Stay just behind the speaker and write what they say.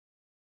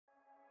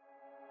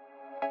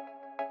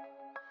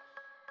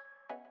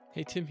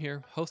Hey, Tim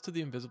here, host of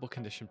the Invisible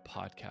Condition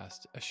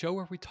podcast, a show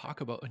where we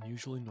talk about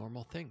unusually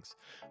normal things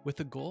with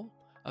the goal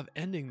of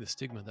ending the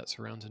stigma that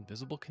surrounds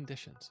invisible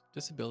conditions,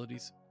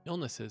 disabilities,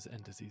 illnesses,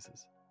 and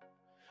diseases.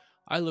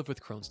 I live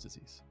with Crohn's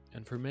disease,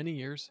 and for many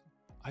years,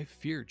 I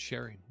feared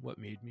sharing what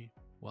made me,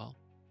 well,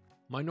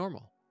 my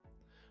normal,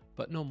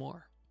 but no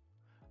more.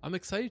 I'm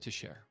excited to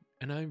share,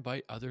 and I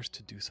invite others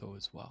to do so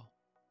as well.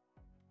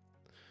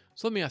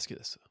 So let me ask you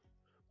this.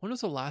 When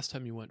was the last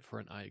time you went for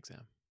an eye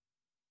exam?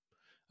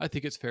 I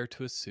think it's fair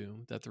to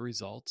assume that the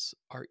results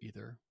are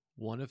either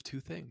one of two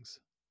things.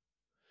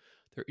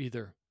 They're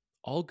either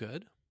all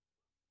good,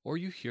 or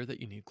you hear that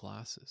you need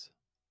glasses.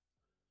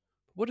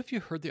 But what if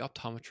you heard the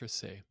optometrist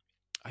say,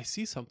 I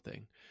see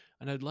something,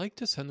 and I'd like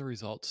to send the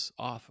results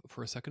off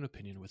for a second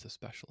opinion with a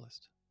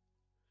specialist?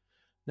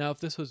 Now,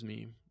 if this was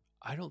me,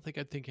 I don't think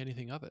I'd think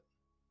anything of it.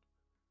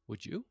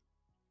 Would you?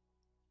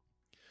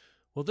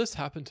 Well, this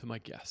happened to my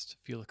guest,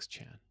 Felix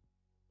Chan.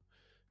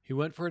 He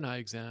went for an eye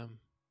exam,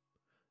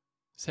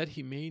 said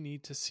he may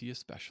need to see a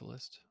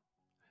specialist,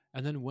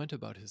 and then went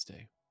about his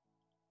day.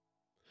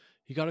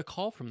 He got a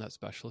call from that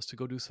specialist to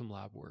go do some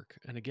lab work,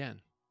 and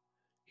again,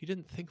 he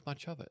didn't think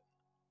much of it.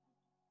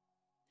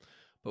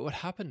 But what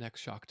happened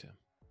next shocked him.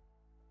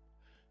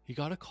 He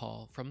got a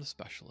call from the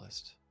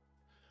specialist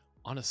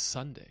on a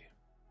Sunday,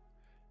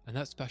 and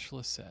that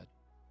specialist said,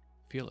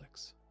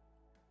 Felix,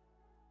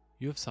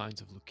 you have signs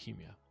of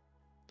leukemia.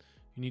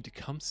 You need to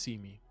come see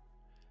me,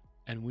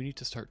 and we need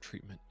to start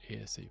treatment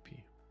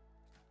ASAP.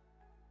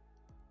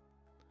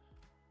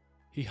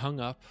 He hung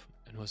up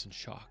and was in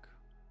shock,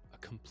 a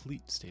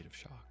complete state of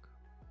shock.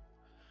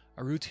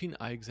 A routine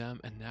eye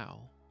exam and now,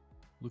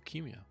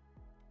 leukemia.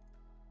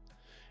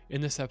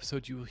 In this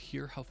episode, you will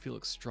hear how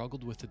Felix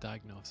struggled with the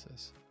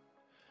diagnosis,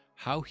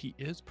 how he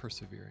is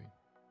persevering,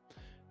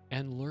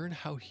 and learn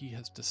how he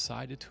has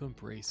decided to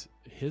embrace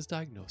his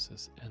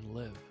diagnosis and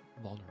live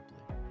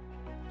vulnerably.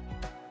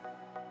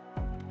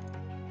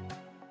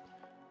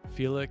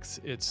 Felix,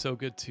 it's so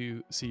good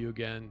to see you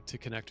again, to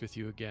connect with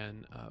you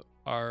again.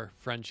 Our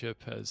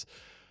friendship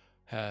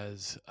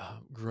has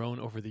grown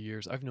over the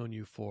years. I've known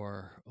you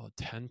for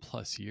 10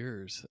 plus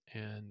years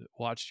and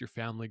watched your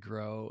family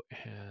grow.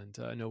 And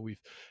I know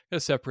we've kind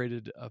of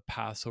separated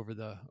paths over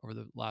the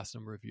last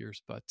number of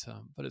years, but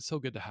it's so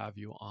good to have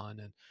you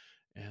on.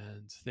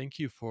 And thank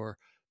you for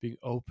being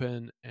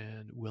open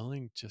and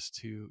willing just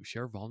to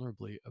share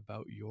vulnerably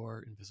about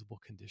your invisible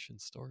condition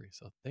story.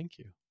 So thank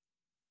you.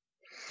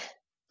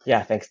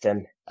 Yeah, thanks,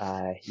 Tim.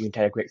 You and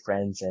Ted are great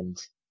friends, and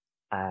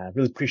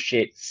really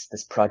appreciate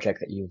this project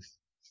that you've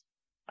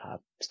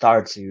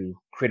started to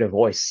create a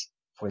voice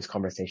for these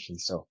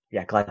conversations. So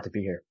yeah, glad to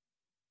be here.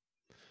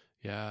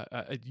 Yeah,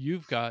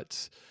 you've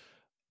got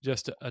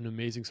just an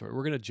amazing story.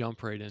 We're going to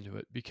jump right into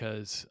it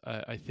because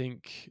I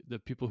think the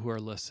people who are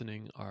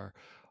listening are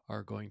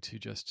going to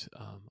just,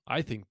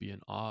 I think, be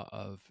in awe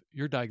of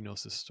your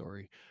diagnosis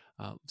story.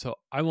 So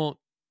I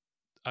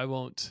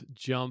won't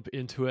jump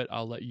into it.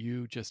 I'll let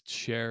you just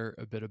share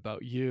a bit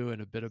about you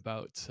and a bit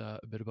about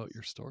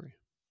your story.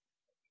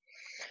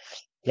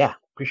 Yeah,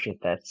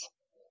 appreciate that.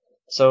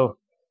 So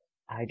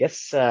I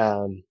guess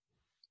the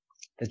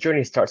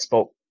journey starts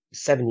about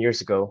 7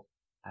 years ago,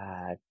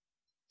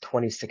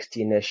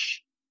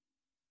 2016-ish.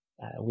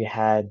 We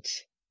had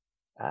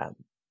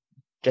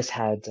just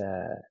had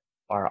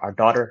our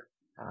daughter,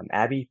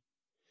 Abby,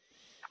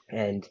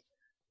 and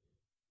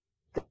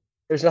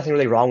there's nothing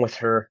really wrong with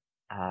her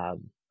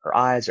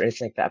eyes or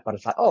anything like that. But I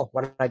thought,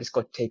 why don't I just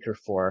go take her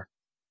for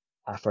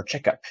a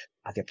checkup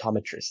at the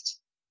optometrist?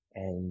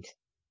 And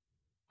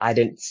I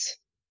didn't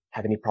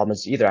have any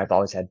problems either. I've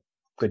always had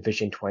good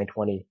vision,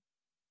 20/20.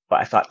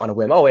 But I thought on a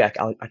whim, I'll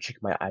check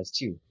my eyes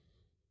too.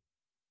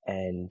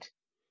 And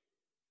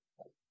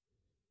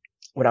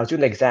when I was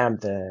doing the exam,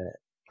 the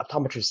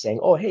optometrist saying,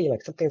 hey,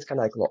 like something's kind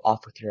of like a little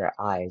off with your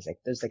eyes. Like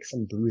there's like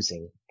some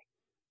bruising.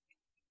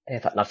 And I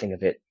thought nothing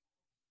of it.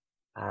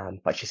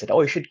 But she said,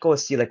 you should go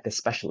see like the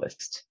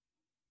specialist.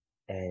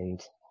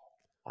 And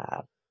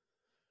I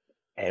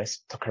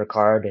just took her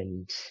card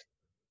and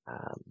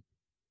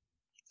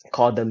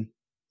called them.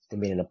 They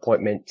made an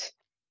appointment.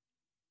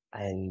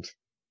 And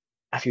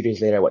a few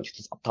days later, I went to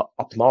this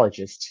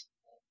ophthalmologist.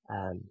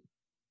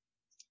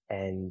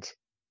 And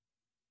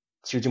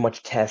she was doing a bunch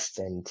of tests,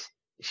 and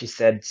she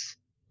said,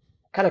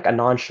 kind of like a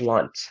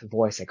nonchalant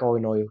voice, like,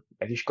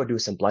 you should go do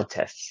some blood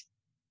tests.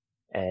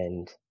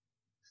 And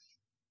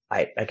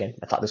I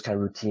thought this was kind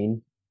of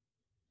routine.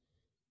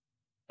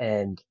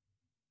 And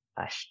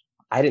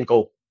I didn't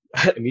go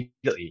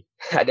immediately.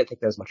 I didn't think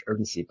there was much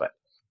urgency, but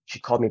she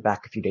called me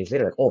back a few days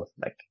later,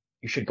 like,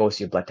 you should go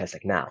see a blood test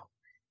like now.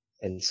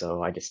 And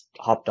so I just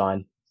hopped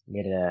on,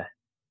 made an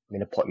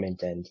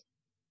appointment, and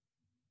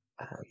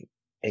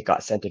it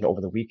got sent in over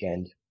the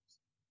weekend.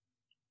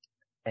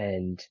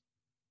 And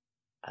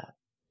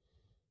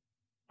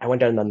I went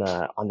down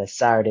on the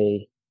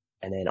Saturday,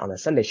 and then on the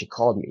Sunday she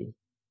called me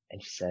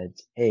and she said,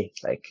 hey,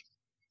 like,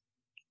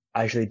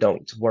 I usually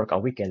don't work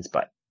on weekends,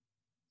 but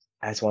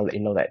I just want to let you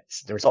know that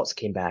the results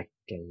came back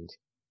and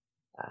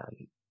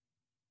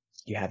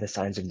you have the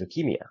signs of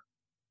leukemia.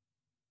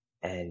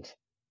 And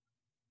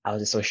I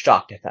was just so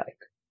shocked. I thought, like,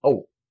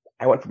 oh,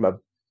 I went from a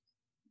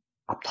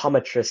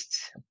optometrist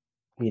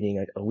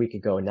meeting a week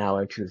ago now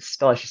into the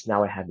specialist.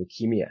 Now I have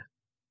leukemia,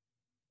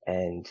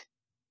 and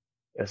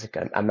it was like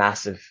a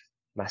massive,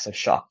 massive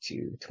shock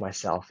to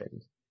myself.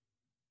 And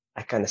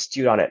I kind of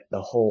stewed on it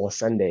the whole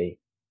Sunday.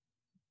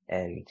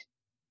 And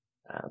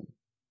um,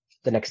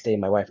 the next day,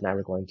 my wife and I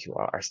were going to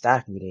our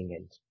staff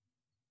meeting,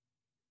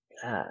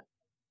 and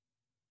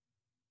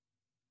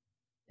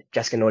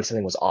Jessica noticed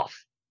something was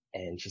off.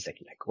 And she's like,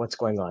 what's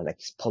going on? Like,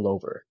 just pull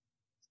over.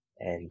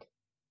 And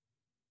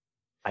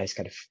I just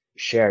kind of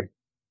shared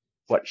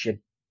what she had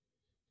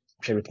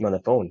shared with me on the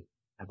phone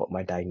about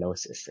my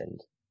diagnosis. And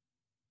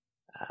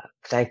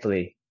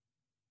thankfully,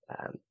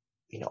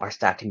 our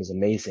staff team is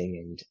amazing.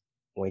 And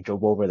when we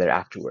drove over there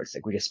afterwards,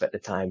 like, we just spent the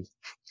time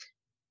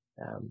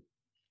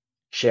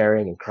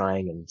sharing and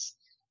crying, and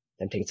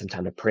then taking some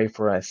time to pray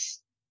for us.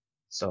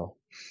 So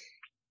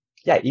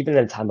yeah, even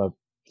in a time of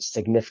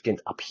significant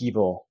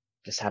upheaval,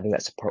 just having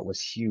that support was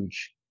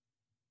huge.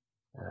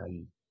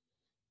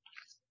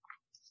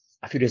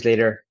 A few days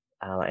later,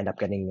 I ended up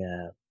getting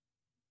an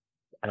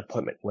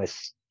appointment with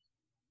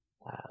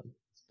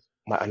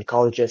my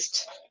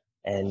oncologist,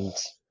 and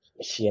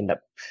she ended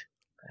up,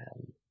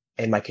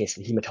 in my case,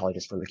 a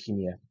hematologist for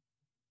leukemia,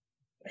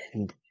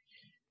 and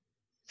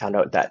found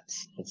out that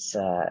it's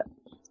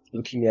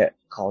leukemia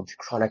called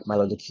chronic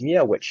myeloid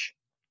leukemia, which,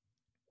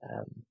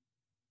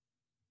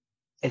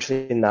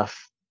 interestingly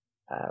enough,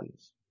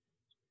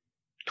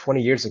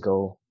 20 years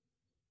ago,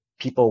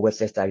 people with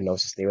this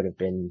diagnosis, they would have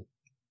been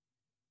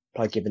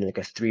probably given like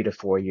a 3 to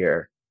 4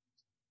 year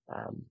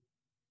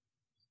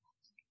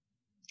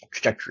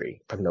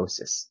trajectory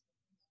prognosis.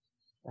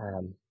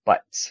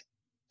 But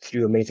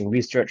through amazing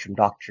research from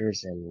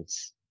doctors and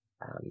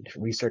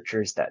different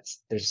researchers,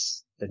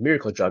 there's the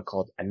miracle drug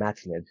called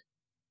imatinib,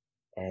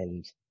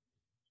 and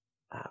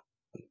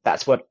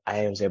that's what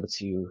I was able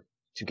to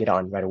get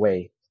on right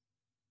away.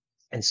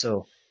 And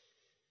so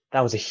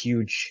that was a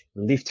huge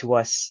relief to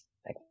us.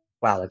 Like,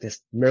 wow, like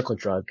this miracle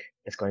drug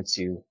is going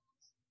to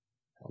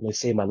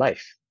save my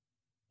life.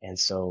 And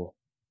so,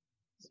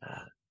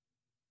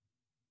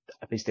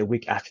 basically a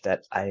week after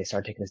that, I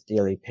started taking this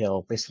daily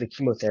pill, basically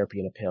chemotherapy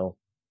in a pill,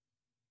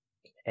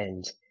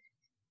 and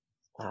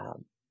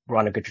we're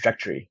on a good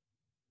trajectory.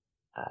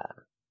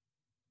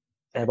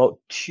 And about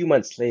 2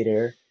 months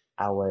later,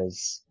 I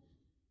was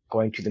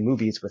going to the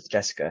movies with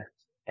Jessica,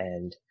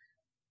 and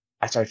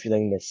I started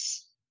feeling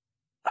this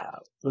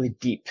really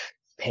deep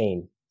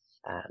pain,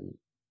 and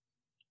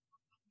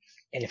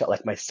it felt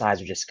like my sides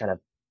were just kind of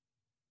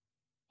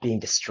being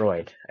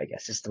destroyed, I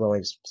guess is the way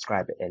to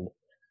describe it. And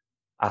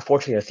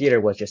fortunately, the theater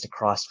was just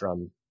across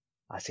from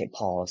St.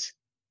 Paul's,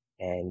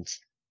 and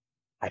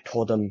I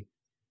told them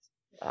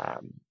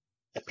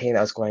the pain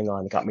that was going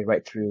on. It got me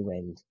right through,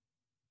 and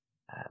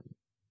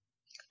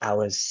I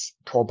was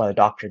told by the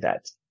doctor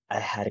that I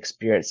had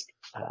experienced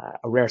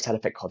a rare side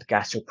effect called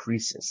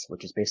gastroparesis,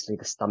 which is basically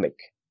the stomach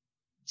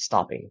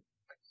stopping.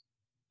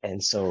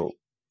 And so,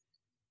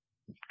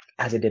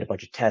 as I did a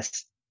bunch of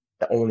tests,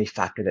 the only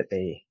factor that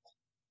they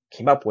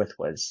came up with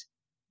was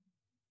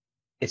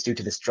it's due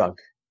to this drug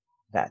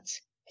that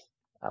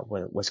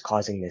was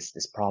causing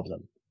this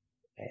problem.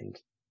 And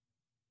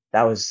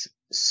that was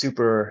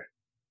super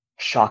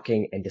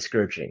shocking and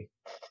discouraging.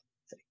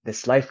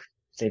 This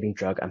life-saving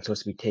drug I'm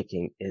supposed to be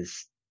taking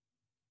is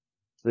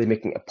really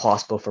making it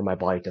possible for my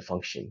body to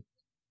function.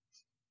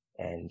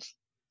 And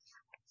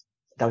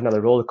that was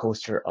another roller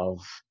coaster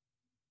of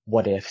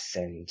what ifs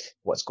and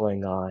what's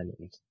going on.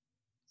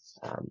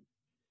 And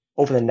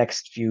over the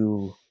next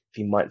few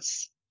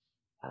months,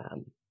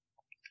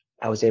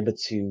 I was able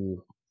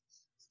to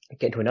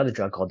get into another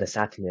drug called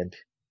dasatinib,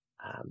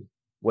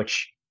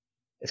 which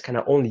is kind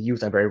of only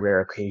used on very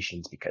rare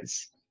occasions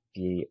because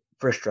the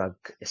first drug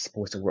is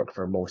supposed to work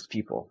for most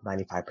people,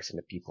 95%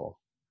 of people.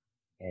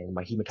 And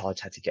my hematologist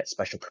had to get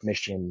special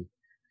permission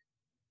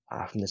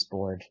from this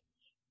board.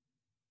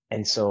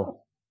 And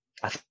so,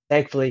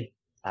 thankfully,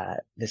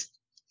 this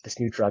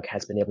new drug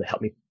has been able to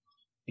help me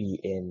be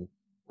in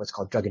what's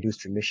called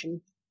drug-induced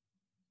remission.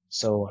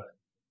 So,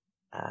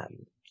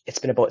 it's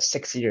been about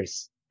 6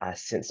 years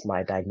since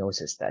my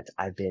diagnosis that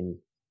I've been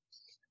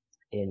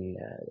in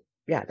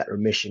that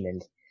remission,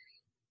 and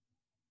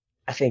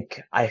I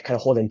think I kind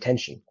of hold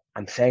intention.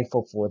 I'm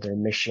thankful for the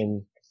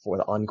remission, for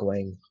the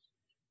ongoing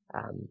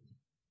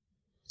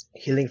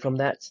healing from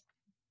that,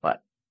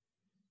 but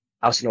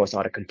I also know it's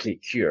not a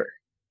complete cure,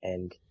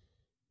 and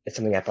it's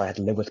something I probably have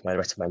to live with the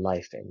rest of my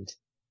life. And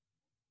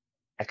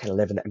I kind of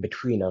live in that in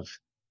between of,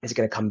 is it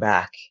going to come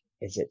back?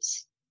 Is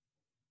it's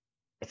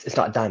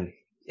not done.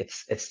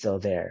 It's still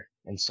there.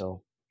 And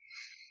so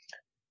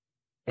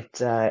it's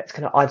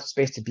kind of odd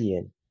space to be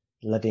in,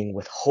 living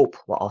with hope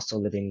while also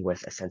living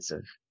with a sense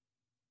of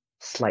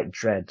slight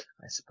dread,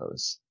 I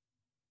suppose.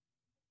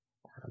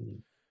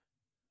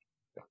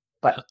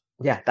 But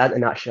yeah, that in a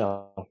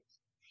nutshell,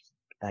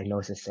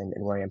 diagnosis and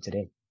where I am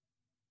today.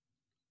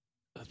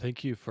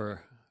 Thank you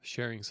for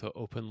sharing so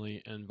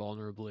openly and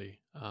vulnerably.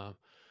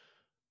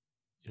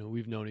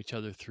 we've known each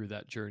other through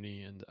that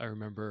journey, and I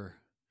remember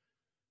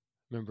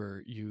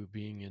you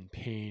being in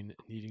pain,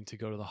 needing to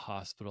go to the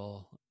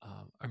hospital.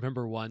 I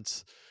remember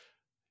once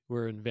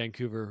we're in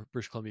Vancouver,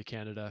 British Columbia,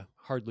 Canada.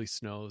 Hardly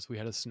snows. We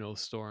had a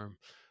snowstorm.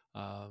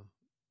 Uh,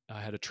 I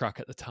had a truck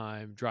at the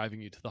time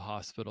driving you to the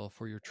hospital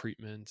for your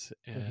treatment,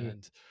 Hmm.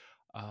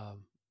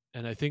 um,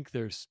 and I think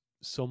there's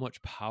so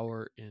much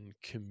power in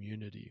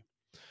community.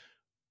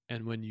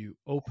 And when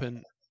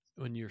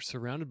you're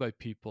surrounded by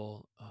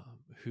people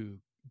who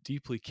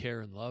deeply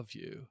care and love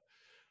you,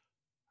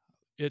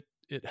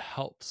 it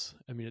helps.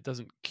 I mean, it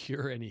doesn't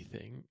cure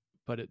anything,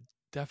 but it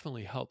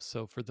definitely helps.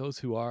 So for those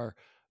who are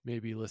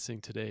maybe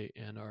listening today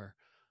and are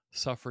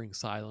suffering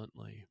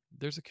silently,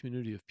 there's a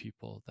community of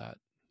people that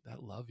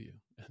love you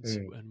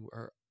Mm. and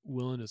are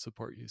willing to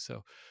support you.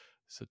 So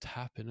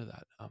tap into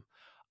that.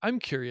 I'm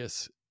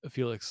curious,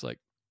 Felix, like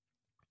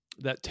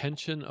that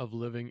tension of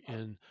living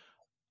in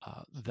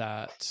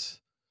that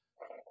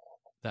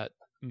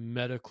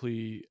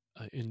medically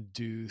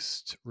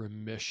induced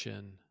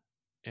remission,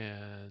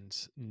 and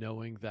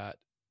knowing that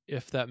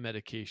if that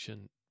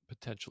medication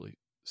potentially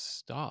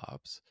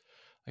stops,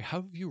 like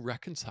how have you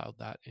reconciled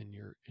that in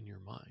your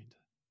mind?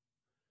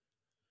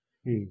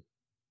 Mm.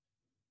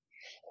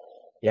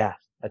 Yeah,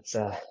 it's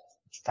a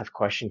tough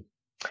question.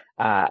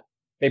 Uh,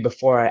 Maybe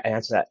before I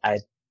answer that, I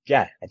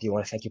do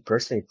want to thank you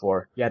personally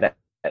for, that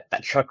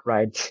truck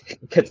ride to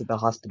get to the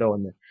hospital,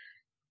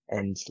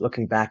 and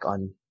looking back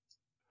on,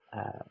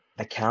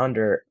 the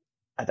calendar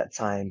at that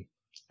time,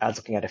 I was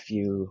looking at a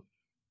few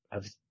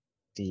of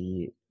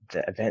the,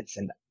 the events,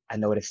 and I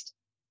noticed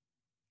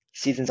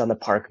Seasons on the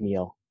Park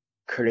meal,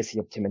 courtesy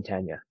of Tim and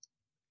Tanya.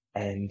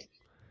 And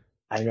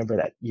I remember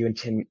that you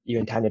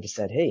and Tanya just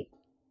said, "Hey,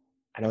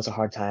 I know it's a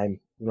hard time.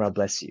 We want to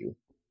bless you."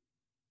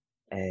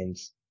 And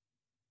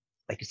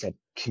like you said,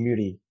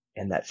 community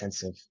and that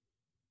sense of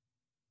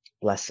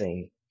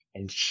blessing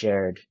and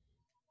shared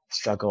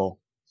struggle,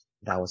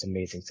 that was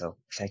amazing. So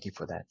thank you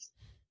for that.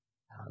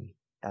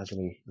 That was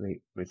really,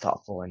 really, really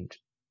thoughtful and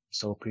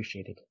so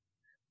appreciated.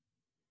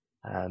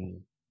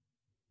 Um,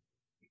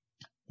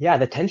 yeah,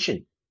 the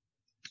tension.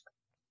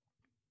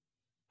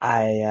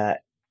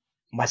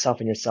 Myself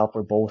and yourself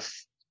were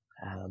both,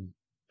 um,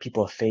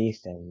 people of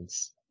faith, and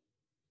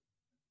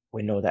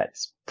we know that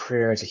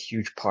prayer is a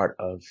huge part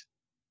of,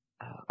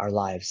 our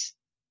lives.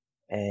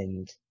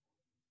 And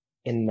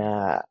in,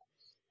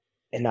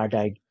 in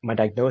my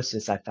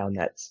diagnosis, I found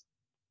that,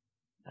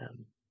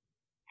 um,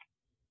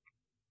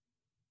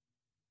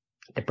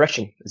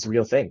 depression is a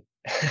real thing.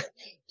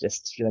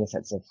 Just feeling a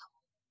sense of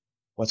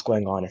what's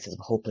going on, a sense of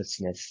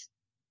hopelessness.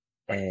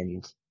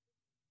 And,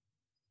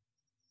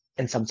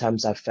 and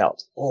sometimes I've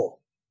felt, oh,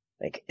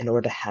 like in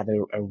order to have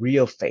a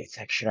real faith,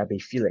 like, should I be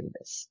feeling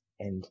this?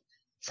 And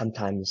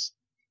sometimes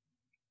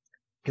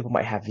people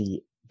might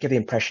give the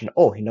impression,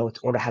 oh, in order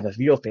to have a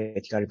real faith,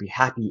 you gotta be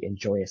happy and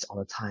joyous all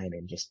the time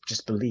and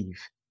just believe.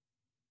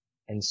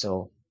 And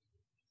so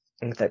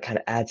I think that kind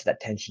of adds to that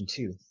tension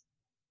too.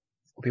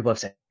 People have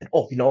said,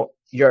 oh,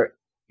 you're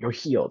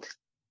healed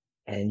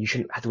and you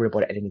shouldn't have to worry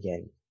about it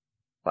again.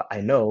 But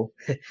I know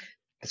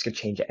this could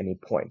change at any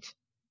point.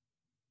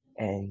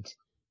 And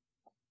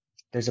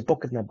there's a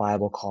book in the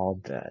Bible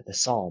called the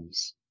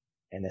Psalms,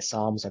 and the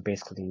Psalms are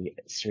basically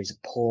a series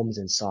of poems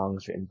and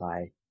songs written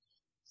by,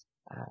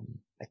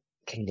 a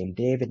king named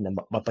David and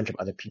a bunch of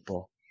other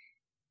people.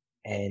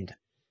 And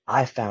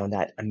I found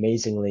that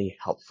amazingly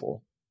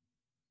helpful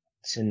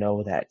to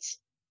know that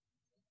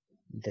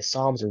the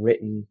Psalms are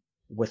written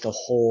with a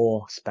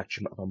whole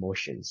spectrum of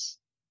emotions.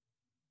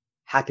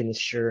 Happiness,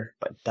 sure,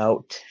 but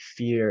doubt,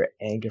 fear,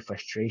 anger,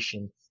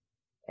 frustration.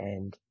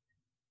 And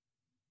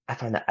I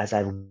found that as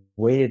I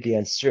weighted the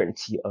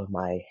uncertainty of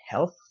my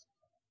health,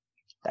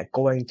 that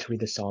going to read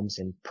the Psalms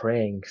and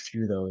praying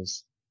through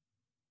those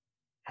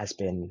has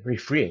been really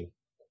freeing,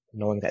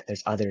 knowing that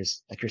there's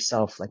others like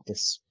yourself, like the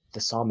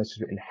psalmist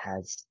who's written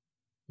has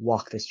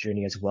walked this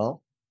journey as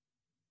well.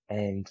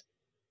 And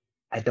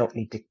I don't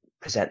need to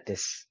present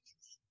this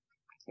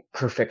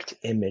perfect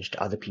image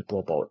to other people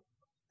about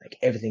like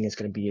everything is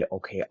going to be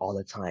okay all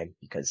the time,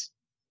 because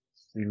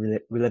we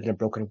live in a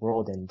broken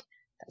world and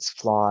that's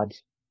flawed.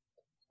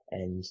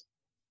 And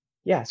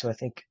yeah, so I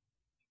think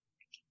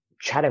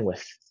chatting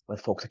with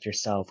folks like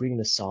yourself, reading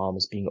the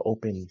Psalms, being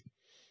open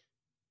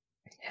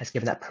has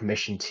given that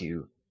permission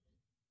to,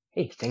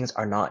 hey, things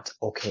are not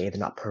okay, they're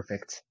not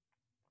perfect,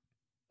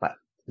 but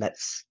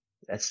let's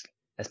let's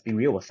let's be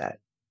real with that.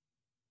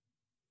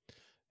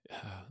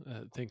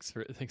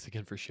 Thanks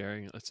again for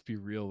sharing. Let's be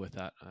real with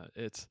that.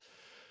 It's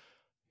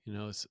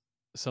as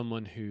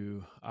someone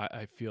who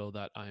I feel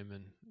that I'm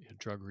in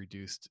drug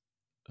reduced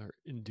or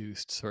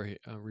induced, sorry,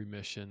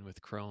 remission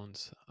with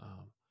Crohn's.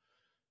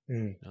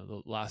 Mm,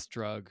 The last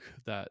drug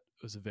that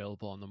was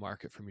available on the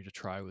market for me to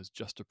try was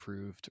just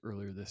approved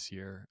earlier this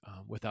year.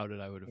 Without it,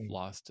 I would have mm,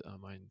 lost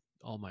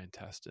all my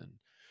intestine.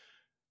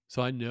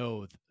 So I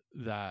know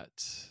that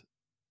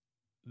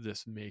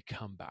this may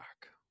come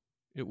back.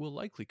 It will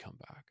likely come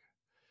back,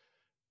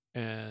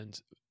 and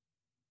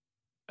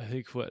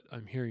think what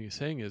I'm hearing you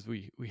saying is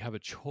we have a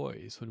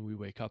choice when we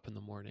wake up in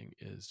the morning.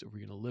 Is, are we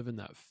going to live in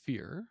that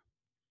fear,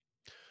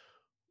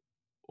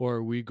 or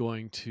are we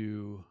going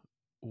to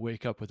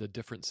wake up with a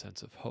different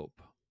sense of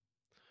hope?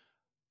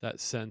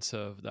 That sense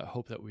of that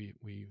hope that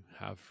we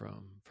have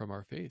from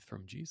our faith,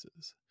 from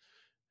Jesus,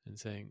 and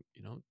saying,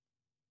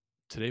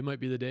 today might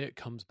be the day it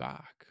comes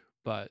back,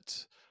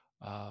 but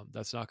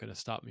that's not going to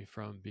stop me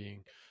from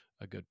being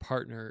a good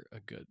partner, a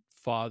good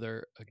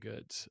father, a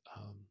good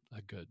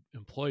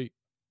employee,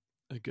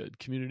 a good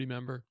community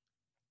member.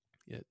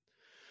 It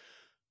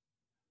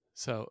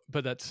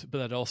but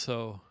that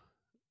also,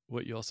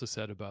 what you also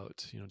said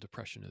about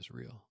depression is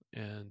real,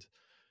 and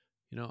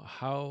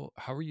how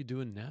are you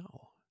doing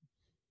now?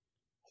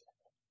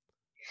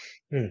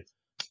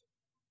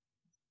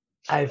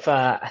 I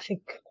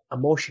think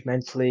emotionally,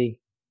 mentally,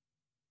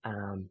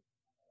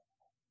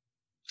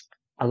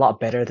 a lot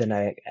better than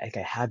I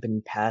have been in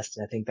the past,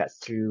 and I think that's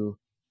through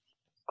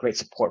great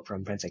support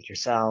from friends like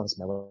yourselves,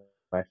 my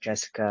wife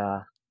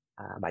Jessica,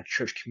 my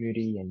church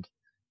community, and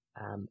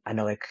I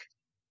know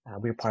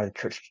we were part of the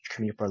church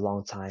community for a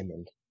long time.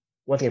 And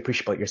one thing I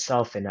appreciate about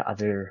yourself and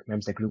other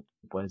members of the group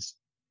was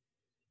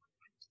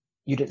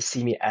you didn't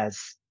see me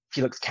as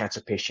Felix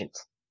cancer patient.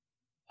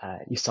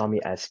 You saw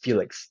me as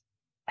Felix,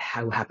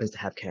 who happens to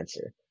have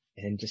cancer,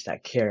 and just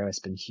that care has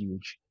been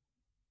huge.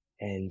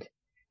 And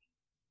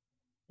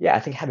yeah, I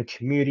think having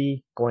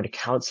community, going to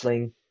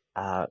counseling,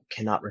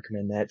 cannot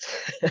recommend that.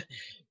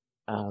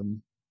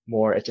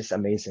 More, it's just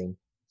amazing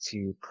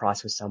to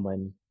cross with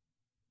someone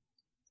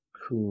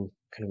who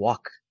can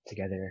walk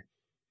together.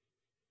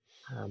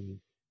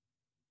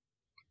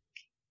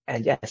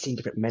 And yeah, seeing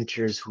different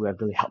mentors who have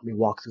really helped me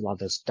walk through a lot of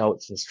those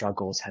doubts and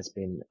struggles has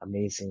been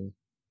amazing.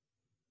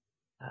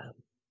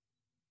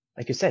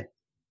 Like you said,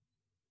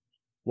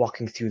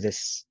 walking through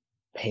this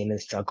pain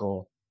and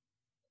struggle,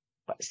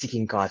 but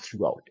seeking God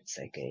throughout. It's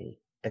like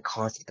the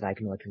constant that I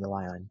can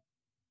rely on.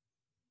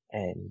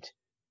 And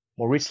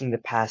more recently,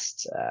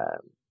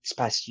 this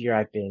past year,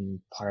 I've been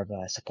part of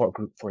a support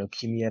group for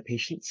leukemia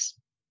patients.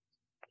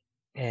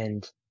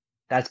 And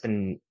that's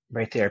been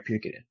very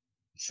therapeutic in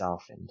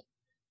itself. And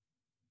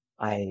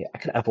I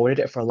kind of avoided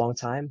it for a long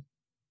time.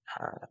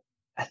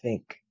 I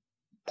think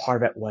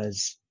part of it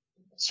was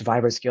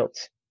survivor's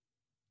guilt.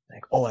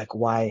 Like,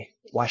 why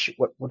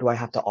what do I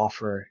have to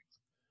offer?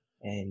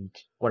 And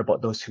what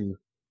about those who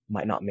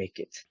might not make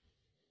it?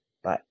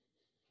 But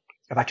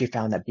I've actually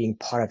found that being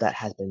part of that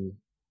has been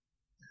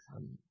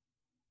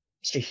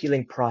just a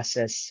healing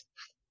process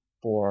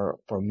for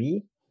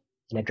me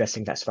in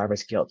addressing that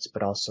survivor's guilt,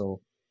 but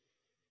also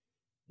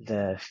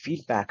the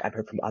feedback I've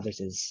heard from others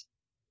is,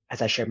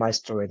 as I share my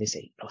story, they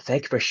say, "Oh,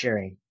 thank you for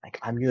sharing. Like,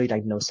 I'm newly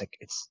diagnosed. Like,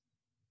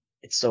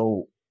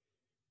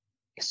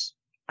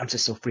 I'm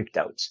just so freaked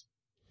out.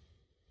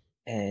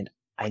 And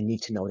I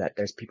need to know that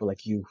there's people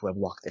like you who have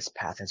walked this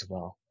path as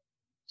well."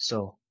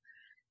 So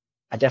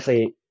I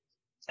definitely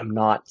am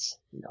not,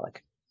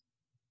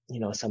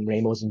 some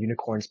rainbows and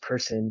unicorns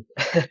person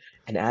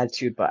and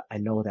attitude, but I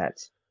know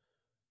that,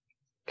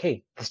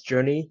 okay, this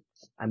journey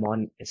I'm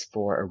on is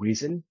for a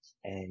reason,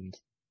 and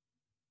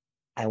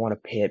I want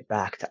to pay it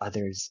back to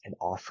others and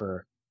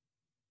offer,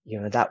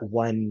 that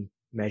one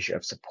measure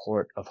of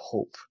support, of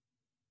hope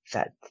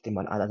that they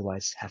might not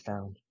otherwise have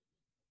found.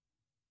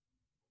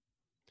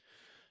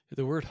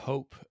 The word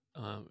hope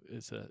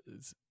is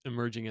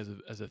emerging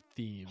as a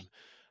theme,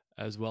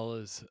 as well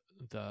as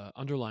the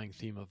underlying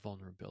theme of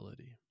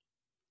vulnerability.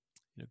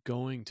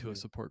 Going to a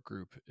support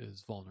group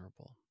is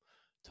vulnerable.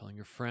 Telling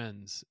your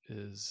friends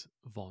is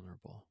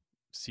vulnerable.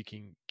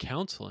 Seeking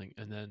counseling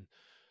and then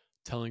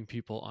telling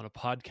people on a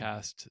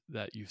podcast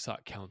that you've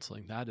sought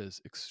counseling, that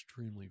is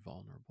extremely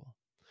vulnerable.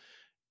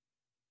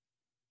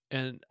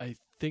 And I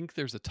think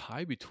there's a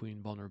tie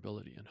between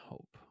vulnerability and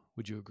hope.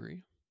 Would you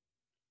agree?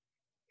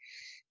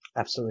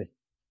 Absolutely.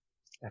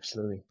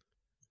 Absolutely.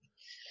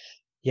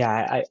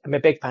 Yeah, I'm a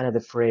big fan of the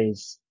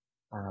phrase,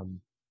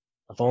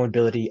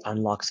 vulnerability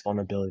unlocks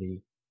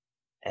vulnerability.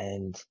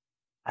 And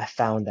I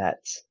found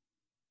that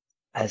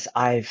as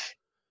I've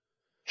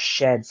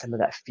shed some of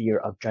that fear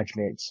of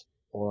judgment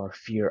or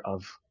fear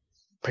of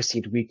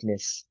perceived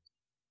weakness,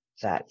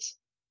 that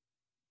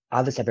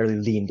others have really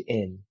leaned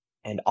in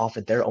and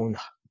offered their own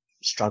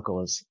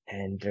struggles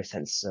and their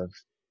sense of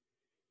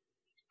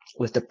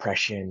with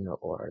depression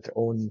or their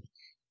own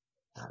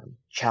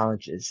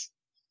challenges.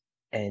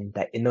 And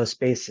that in those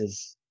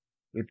spaces,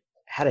 we've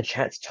had a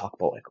chance to talk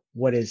about like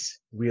what is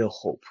real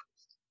hope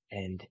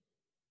and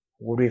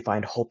where do we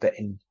find hope that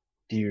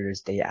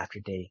endures day after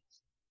day,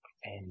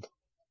 and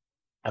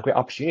a great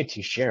opportunity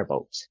to share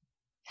about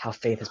how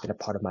faith has been a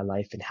part of my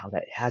life and how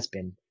that has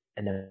been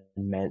an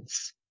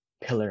immense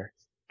pillar,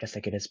 just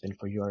like it has been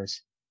for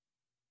yours.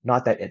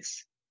 Not that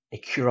it's a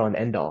cure-all and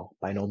end-all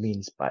by no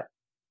means, but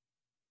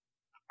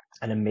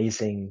an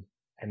amazing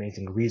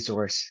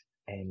resource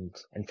and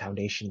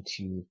foundation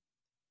to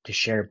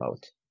share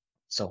about.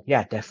 So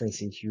yeah, definitely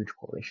see a huge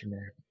correlation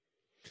there.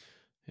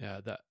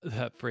 Yeah,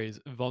 that phrase,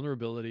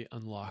 vulnerability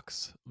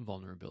unlocks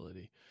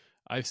vulnerability.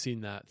 I've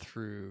seen that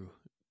through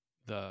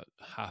the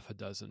half a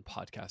dozen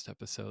podcast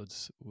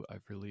episodes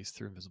I've released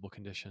through Invisible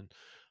Condition,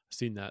 I've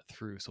seen that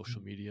through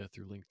social media,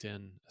 through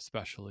LinkedIn,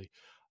 especially.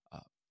 Uh,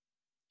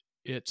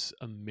 it's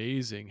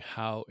amazing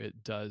how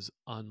it does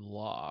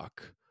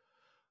unlock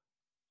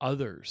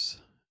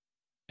others,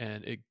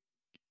 and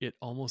it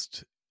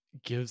almost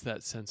gives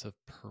that sense of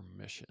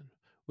permission,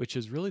 which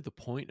is really the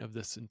point of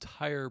this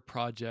entire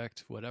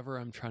project. Whatever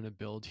I'm trying to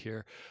build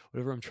here,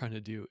 whatever I'm trying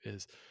to do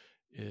is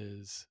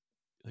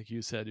like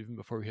you said, even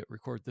before we hit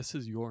record, this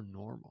is your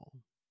normal.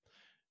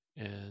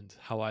 And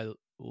how I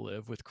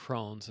live with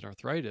Crohn's and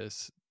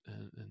arthritis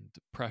and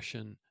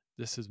depression,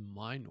 this is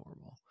my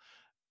normal.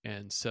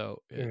 And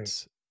so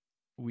Mm.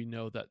 we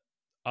know that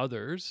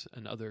others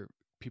and other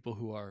people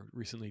who are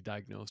recently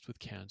diagnosed with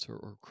cancer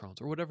or Crohn's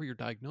or whatever you're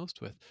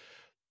diagnosed with,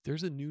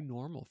 there's a new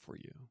normal for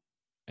you.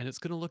 And it's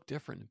going to look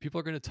different. People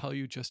are going to tell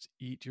you just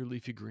eat your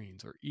leafy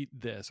greens or eat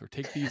this or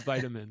take these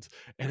vitamins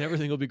and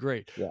everything will be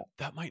great. Yeah.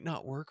 That might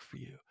not work for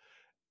you.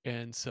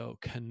 And so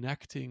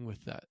connecting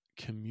with that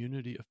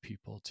community of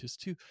people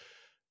just to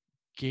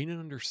gain an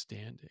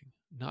understanding,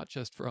 not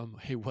just from,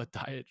 hey, what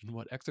diet and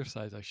what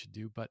exercise I should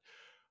do, but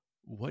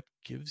what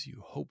gives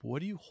you hope? What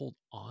do you hold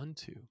on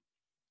to?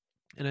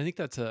 And I think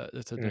that's a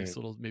nice Mm.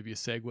 little, maybe a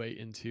segue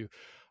into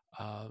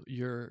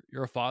you're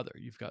a father.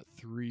 You've got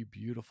 3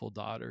 beautiful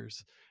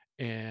daughters,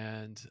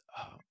 and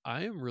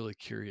I am really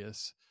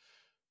curious.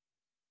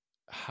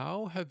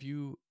 How have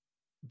you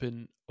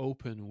been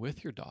open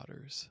with your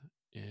daughters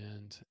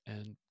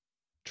and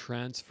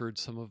transferred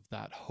some of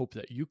that hope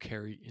that you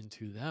carry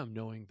into them,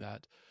 knowing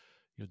that,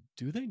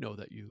 do they know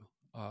that you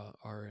are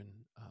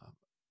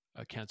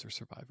a cancer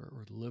survivor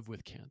or live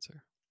with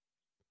cancer?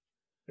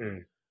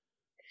 Mm.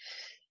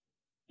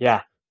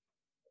 Yeah.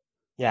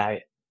 Yeah.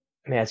 I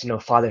mean, as you know,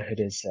 fatherhood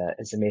is an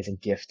amazing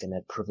gift and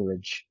a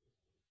privilege.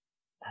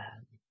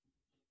 Um,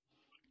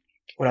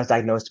 when I was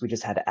diagnosed, we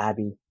just had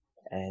Abby,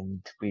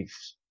 and we've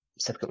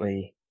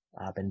subsequently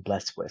been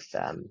blessed with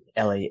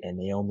Ellie and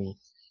Naomi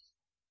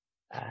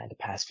the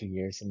past few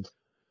years. And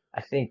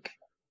I think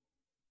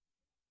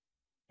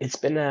it's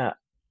been a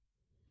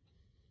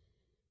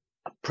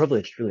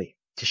privilege, really,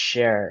 to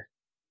share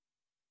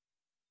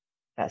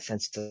that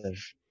sense of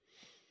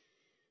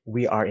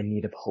we are in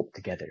need of hope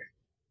together.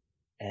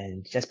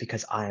 And just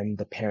because I'm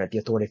the parent, the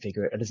authority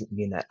figure, it doesn't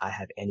mean that I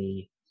have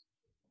any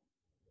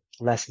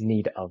less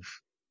need of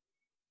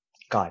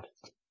God,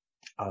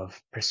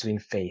 of pursuing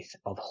faith,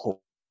 of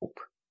hope.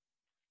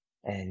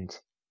 And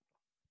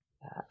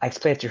I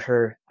explained to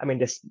her, I mean,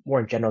 just more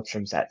in general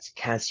terms, that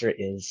cancer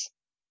is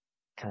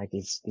kind of like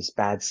these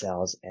bad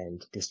cells,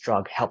 and this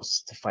drug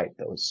helps to fight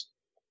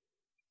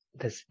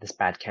this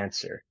bad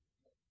cancer.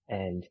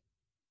 And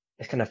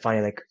it's kind of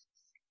funny, like,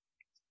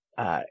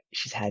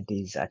 she's had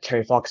these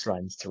Terry Fox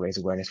runs to raise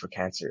awareness for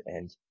cancer.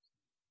 And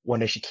one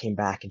day she came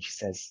back and she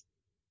says,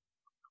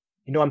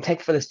 I'm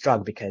thankful for this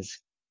drug because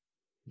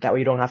that way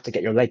you don't have to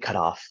get your leg cut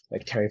off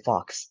like Terry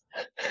Fox.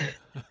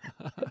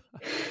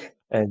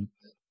 And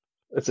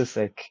it's just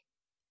like,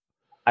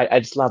 I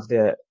just love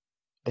the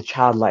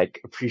childlike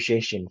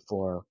appreciation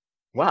for,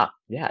 wow,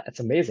 yeah,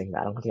 that's amazing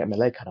that I don't have to get my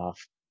leg cut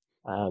off.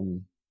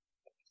 Um,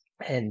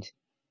 and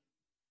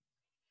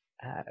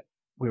uh,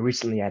 we were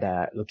recently at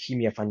a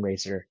leukemia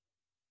fundraiser,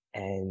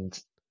 and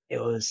it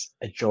was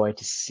a joy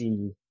to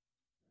see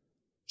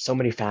so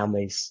many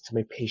families, so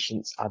many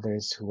patients,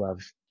 others who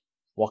have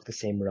walked the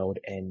same road,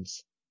 and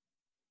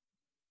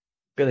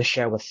be able to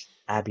share with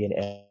Abby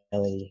and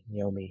Ellie,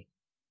 Naomi.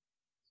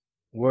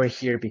 We're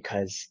here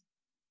because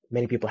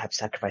many people have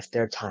sacrificed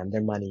their time,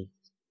 their money,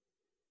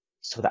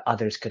 so that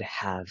others could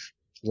have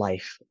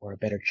life or a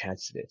better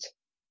chance of it.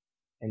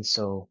 And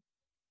so,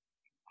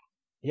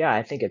 yeah,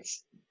 I think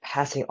it's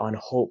passing on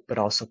hope, but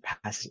also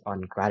passing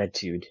on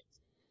gratitude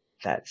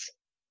that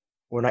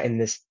we're not in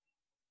this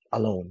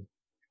alone.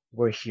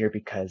 We're here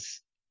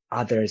because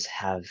others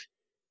have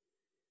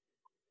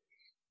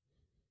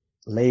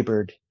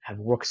labored, have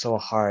worked so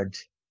hard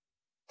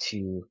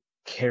to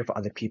care for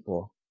other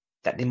people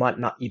that they might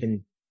not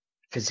even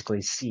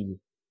physically see.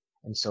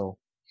 And so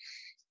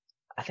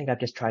I think I've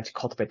just tried to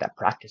cultivate that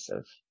practice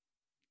of,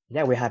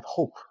 yeah, we have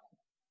hope.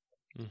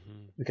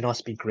 Mm-hmm. We can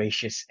also be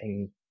gracious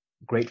and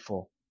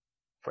grateful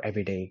for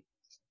every day.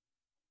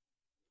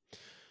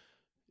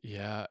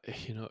 Yeah,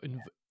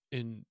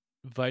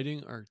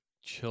 inviting our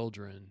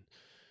children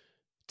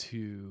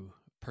to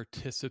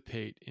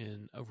participate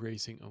in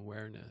raising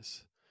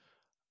awareness.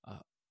 Uh,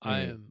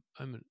 Mm,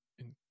 I'm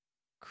a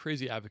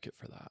crazy advocate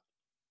for that.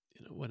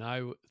 When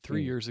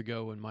 3 mm, years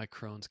ago, when my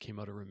Crohn's came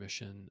out of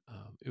remission,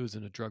 it was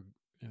in a drug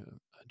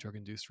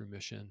induced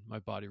remission. My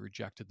body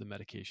rejected the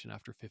medication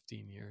after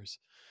 15 years.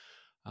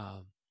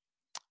 Um,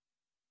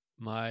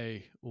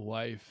 my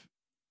wife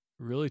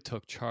really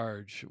took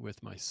charge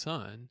with my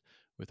son,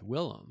 with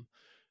Willem,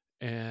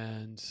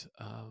 and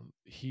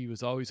he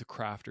was always a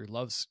crafter,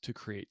 loves to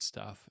create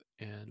stuff,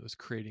 and was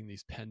creating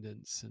these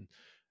pendants and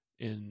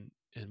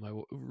my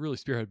really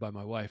spearheaded by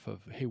my wife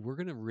of, hey, we're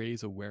going to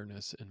raise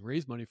awareness and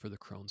raise money for the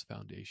Crohn's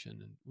Foundation.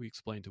 And we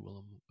explained to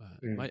Willem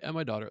mm, and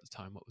my daughter at the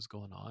time what was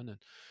going on,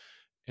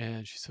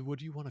 And she said, "What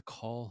do you want to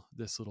call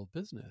this little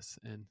business?"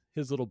 And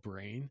his little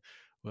brain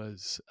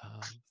was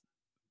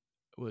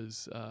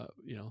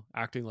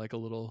acting like a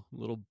little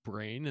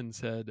brain, and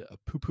said,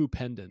 "Poo poo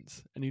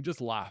pendants." And he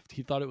just laughed.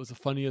 He thought it was the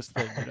funniest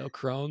thing,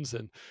 crones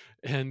and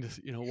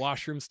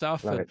washroom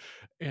stuff, Love it.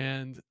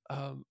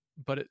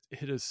 but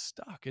it is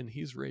stuck, and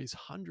he's raised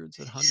hundreds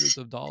and hundreds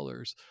of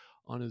dollars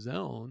on his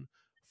own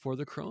for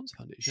the Crohn's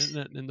Foundation.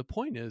 And the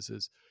point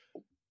is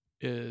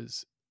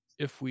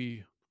if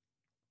we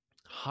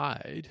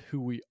hide who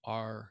we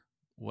are,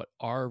 what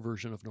our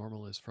version of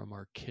normal is from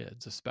our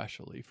kids,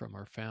 especially from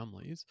our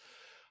families,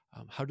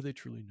 how do they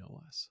truly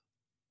know us?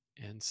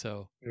 And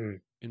so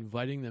Mm.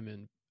 inviting them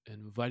in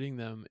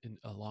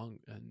along,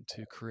 and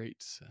to create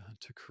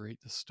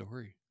the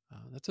story,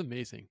 that's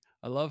amazing.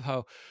 I love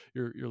how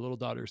your little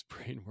daughter's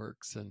brain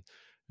works. And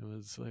it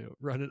was like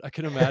running, I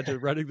can imagine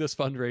running this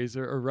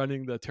fundraiser or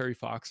running the Terry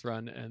Fox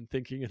run and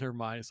thinking in her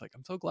mind, it's like,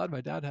 I'm so glad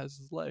my dad has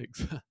his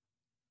legs.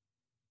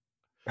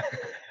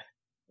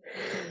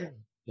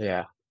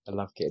 Yeah, I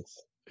love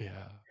kids.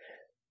 Yeah.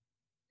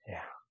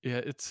 Yeah. Yeah,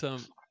 it's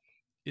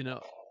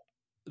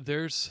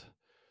there's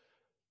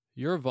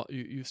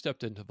you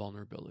stepped into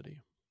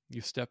vulnerability.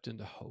 You stepped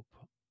into hope.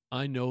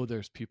 I know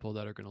there's people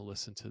that are going to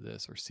listen to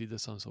this or see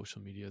this on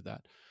social media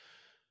that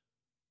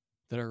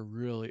are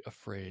really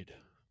afraid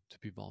to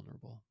be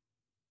vulnerable,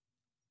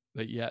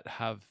 but yet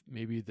have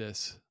maybe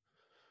this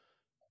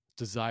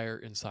desire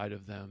inside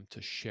of them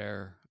to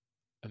share,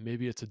 and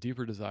maybe it's a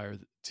deeper desire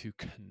to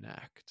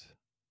connect.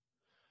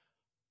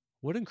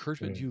 What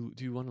encouragement Mm.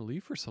 do you want to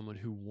leave for someone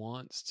who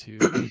wants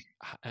to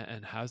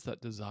and has that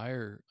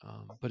desire,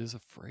 but is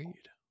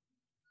afraid?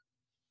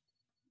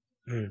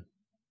 Mm.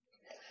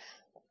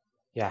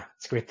 Yeah,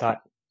 it's a great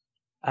thought.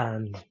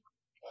 Um,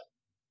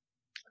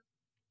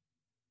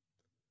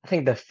 I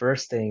think the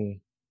first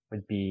thing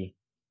would be,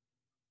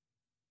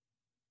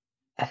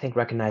 I think,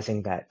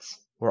 recognizing that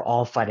we're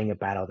all fighting a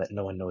battle that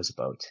no one knows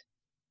about.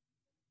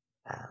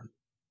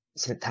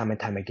 Seen it time and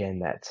time again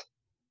that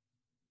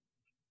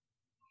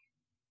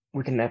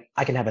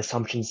I can have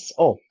assumptions.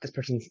 Oh, this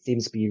person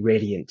seems to be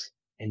radiant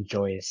and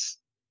joyous.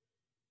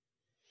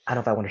 I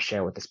don't know if I want to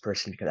share with this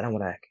person because I don't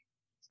want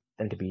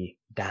them to be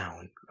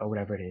down or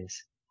whatever it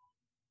is.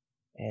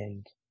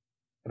 And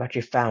I've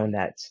actually found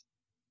that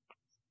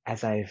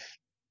as I've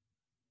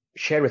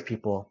shared with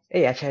people,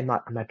 hey, actually, I'm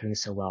not doing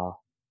so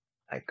well.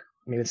 Like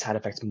maybe the side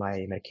effects of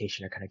my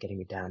medication are kind of getting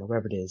me down or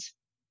whatever it is.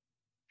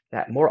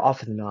 That more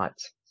often than not,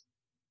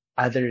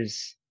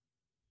 others,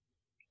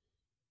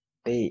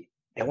 they,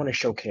 they want to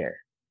show care.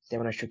 They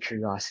want to show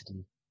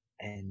curiosity.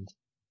 And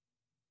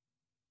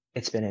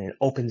it's been an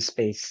open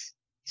space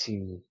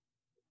to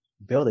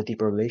build a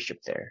deeper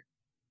relationship there.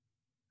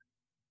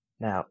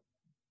 Now,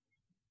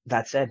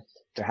 that said,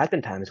 there has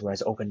been times where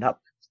it's opened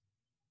up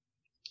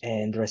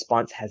and the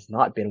response has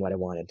not been what I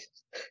wanted.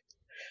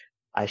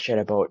 I shared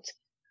about,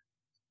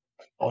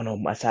 oh no,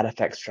 my side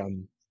effects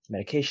from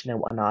medication and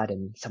whatnot,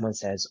 and someone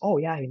says, oh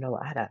yeah, I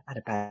had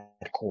a bad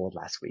cold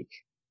last week,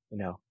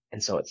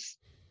 and so it's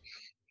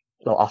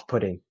a little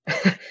off-putting.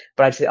 But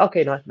I'd say,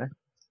 okay, no, man,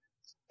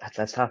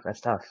 that's tough,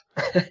 that's tough,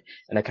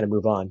 and I kind of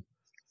move on.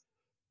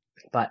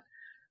 But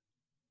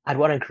I'd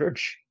want to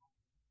encourage,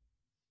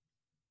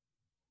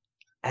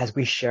 as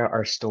we share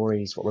our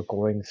stories, what we're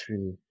going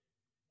through,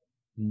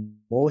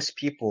 most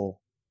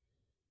people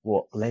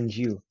will lend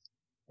you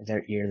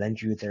their ear,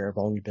 lend you their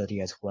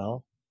vulnerability as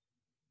well.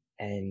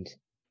 And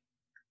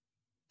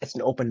it's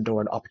an open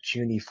door, an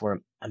opportunity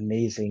for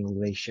amazing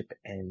relationship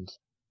and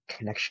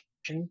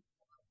connection.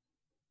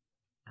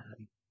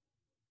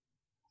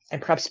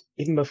 And perhaps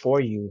even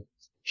before you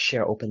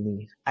share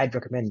openly, I'd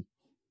recommend,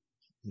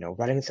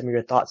 writing some of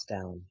your thoughts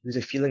down. Use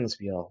a feelings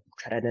wheel.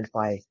 Try to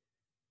identify,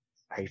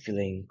 are you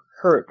feeling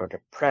hurt or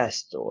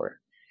depressed or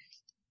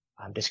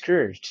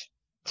discouraged?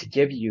 To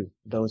give you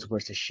those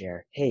words to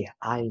share. Hey,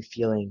 I'm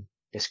feeling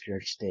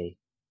discouraged today.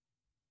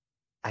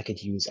 I could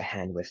use a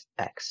hand with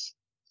X.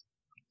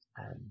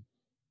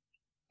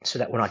 So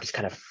that we're not just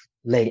kind of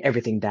laying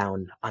everything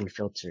down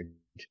unfiltered,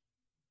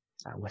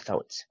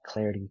 without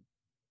clarity.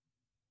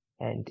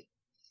 And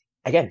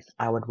again,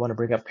 I would want to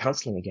bring up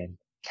counseling again.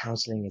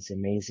 Counseling is an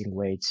amazing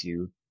way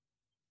to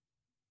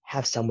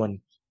have someone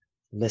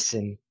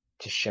listen,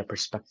 to share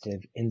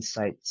perspective,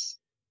 insights.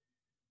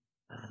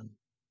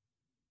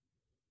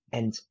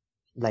 And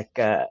like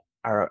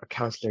our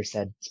counselor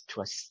said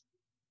to us,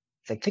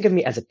 it's like, think of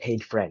me as a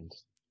paid friend.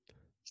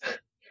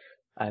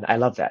 And I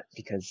love that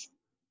because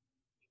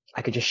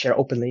I could just share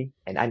openly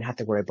and I didn't have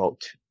to worry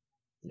about,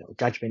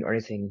 judgment or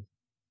anything.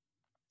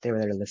 They were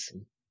there to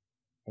listen.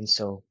 And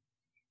so,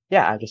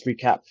 yeah, I'll just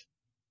recap,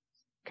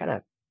 kind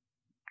of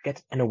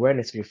get an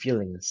awareness of your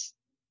feelings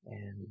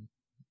and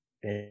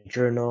a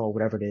journal or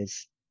whatever it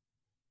is.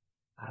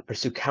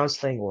 Pursue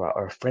counseling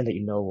or a friend that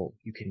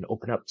you can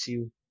open up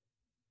to,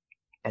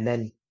 and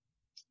then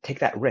take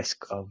that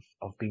risk of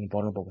being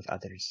vulnerable with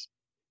others.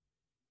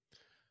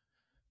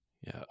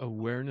 Yeah,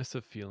 awareness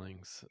of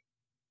feelings.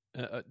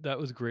 That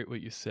was great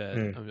what you said.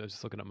 Mm. I was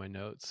just looking at my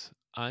notes.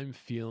 I'm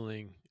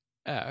feeling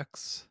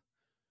X,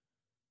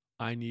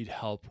 I need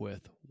help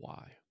with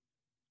Y.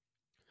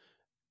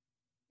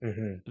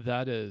 Mm-hmm.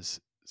 That is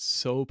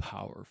so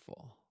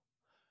powerful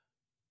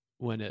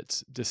when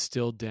it's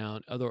distilled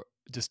down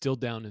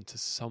into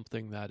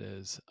something that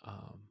is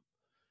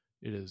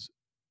it is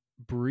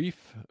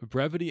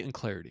brevity and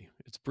clarity.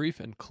 It's brief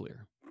and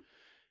clear.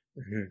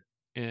 Mm-hmm.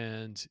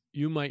 And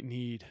you might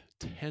need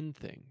 10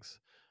 things,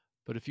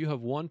 but if you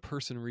have one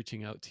person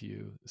reaching out to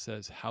you that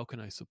says, how can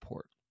I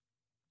support?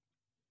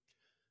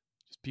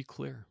 Just be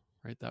clear,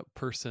 right? That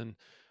person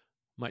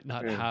might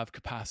not have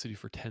capacity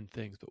for 10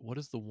 things, but what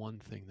is the one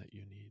thing that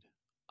you need?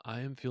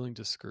 I am feeling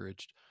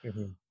discouraged.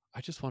 Mm-hmm.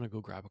 I just want to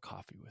go grab a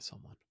coffee with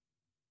someone.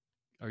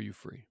 Are you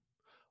free?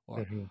 Or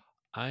Mm-hmm.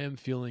 I am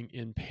feeling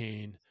in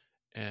pain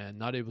and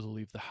not able to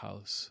leave the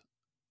house.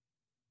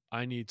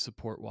 I need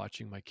support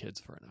watching my kids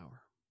for an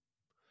hour.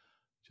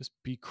 Just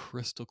be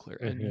crystal clear.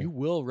 And Mm-hmm. you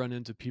will run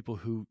into people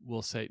who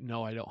will say,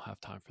 no, I don't have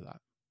time for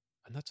that.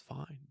 And that's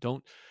fine.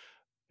 Don't,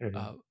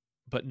 Mm-hmm.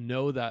 but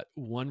know that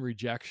one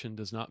rejection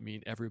does not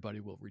mean everybody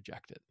will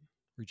reject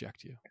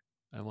you.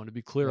 I want to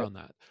be clear Yep. on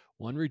that.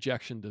 One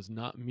rejection does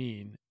not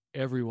mean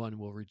everyone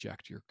will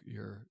reject your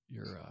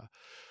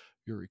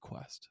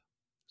request,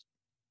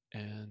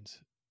 and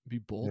be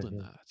bold in Mm-hmm.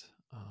 that.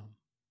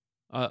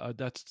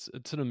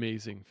 It's an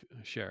amazing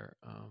share.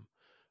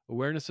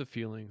 Awareness of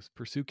feelings,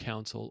 pursue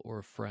counsel or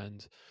a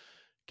friend,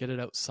 get it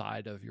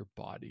outside of your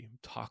body,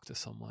 talk to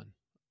someone,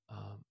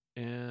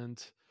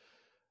 and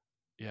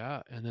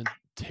then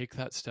take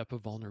that step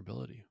of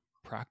vulnerability.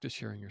 Practice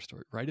sharing your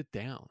story. Write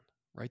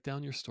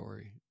down your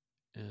story,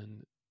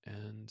 and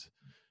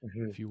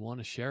Mm-hmm. if you want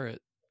to share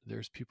it,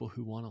 there's people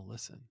who want to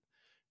listen,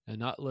 and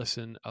not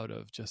listen out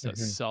of just that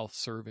Mm-hmm.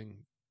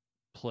 self-serving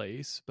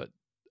place, but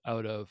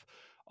out of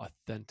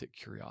authentic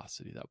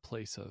curiosity, that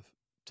place of,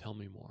 tell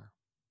me more.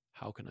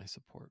 How can I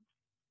support?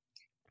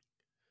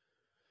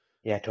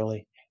 Yeah,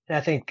 totally. And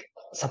I think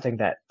something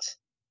that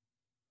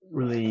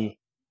really,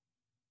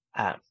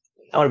 I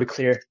want to be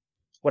clear.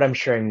 What I'm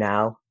sharing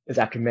now is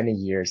after many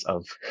years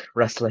of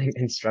wrestling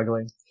and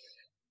struggling.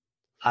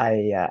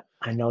 I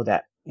know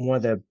that one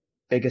of the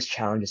biggest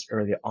challenges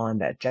early on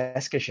that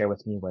Jessica shared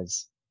with me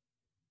was,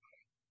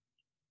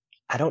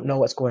 I don't know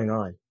what's going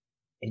on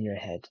in your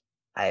head.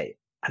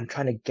 I'm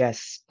trying to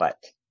guess, but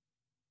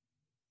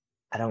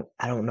I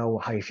don't know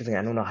how you're feeling.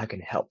 I don't know how I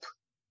can help.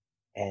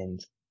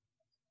 And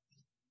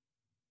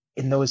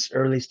in those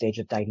early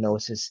stages of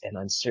diagnosis and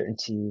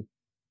uncertainty,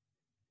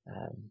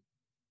 um,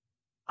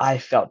 I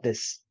felt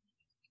this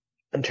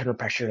internal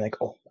pressure, like,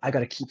 oh, I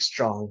gotta keep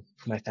strong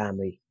for my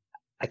family.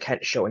 I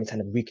can't show any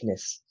kind of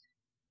weakness.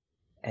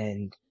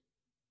 And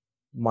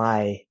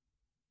my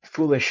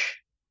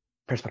foolish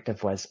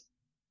perspective was,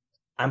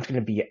 I'm going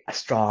to be a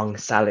strong,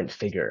 silent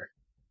figure,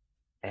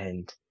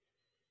 and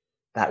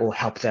that will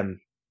help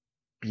them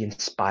be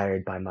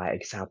inspired by my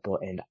example.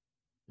 And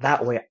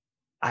that way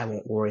I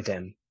won't worry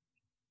them.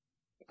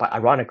 But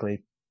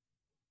ironically,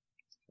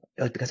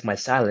 it was because of my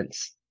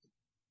silence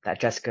that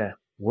Jessica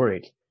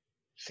worried.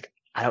 She's like,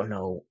 I don't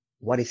know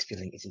what he's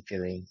feeling. Is he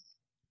feeling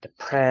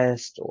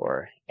depressed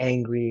or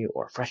angry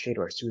or frustrated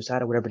or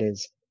suicidal, whatever it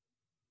is?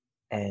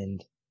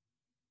 And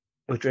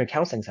it was during a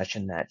counseling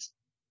session that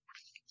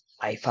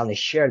I finally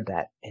shared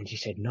that, and she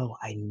said, no,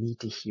 I need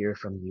to hear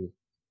from you.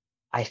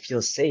 I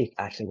feel safe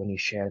actually when you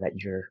share that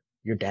you're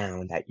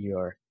down, that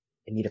you're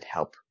in need of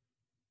help.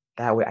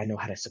 That way I know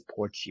how to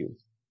support you.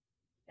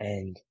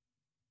 And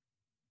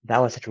that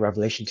was such a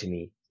revelation to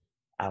me.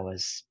 I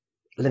was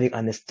living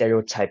on this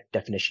stereotype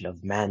definition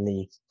of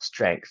manly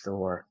strength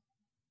or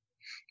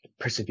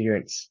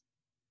perseverance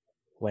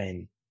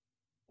when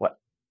what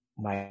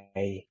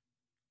my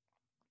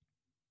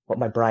what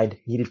my bride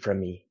needed from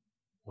me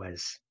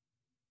was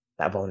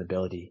that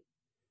vulnerability.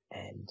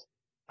 And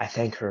I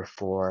thank her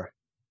for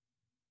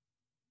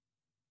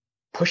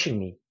pushing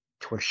me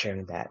towards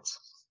sharing that,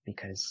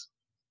 because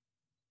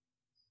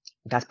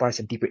that's brought us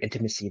a deeper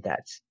intimacy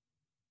that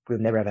we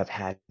would never have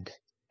had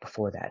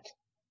before that.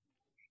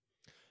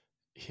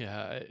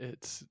 Yeah,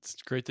 it's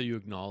great that you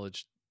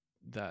acknowledged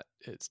that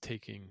it's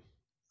taken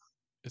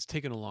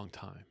a long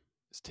time.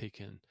 It's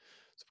taken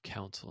some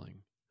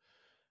counseling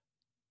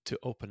to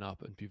open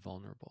up and be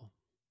vulnerable.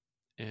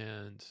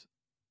 And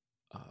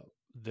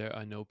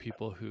I know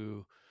people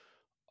who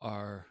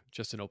are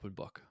just an open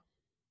book.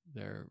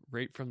 They're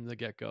right from the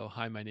get go.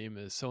 Hi, my name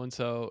is so and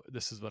so.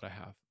 This is what I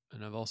have.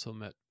 And I've also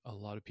met a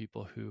lot of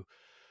people who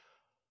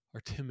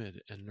are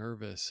timid and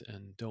nervous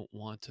and don't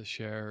want to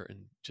share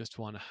and just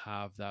want to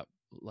have that,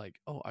 like,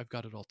 oh, I've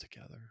got it all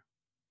together.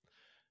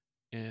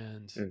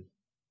 And Mm,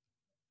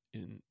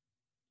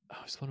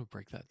 I just want to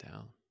break that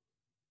down,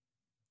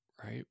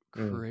 right?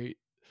 mm,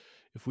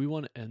 If we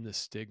want to end the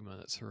stigma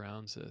that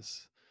surrounds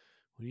this,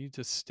 we need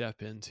to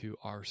step into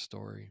our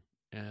story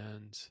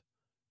and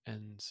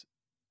and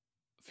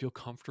feel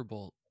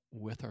comfortable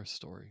with our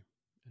story,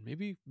 and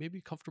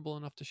maybe comfortable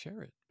enough to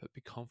share it, but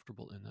be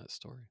comfortable in that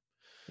story.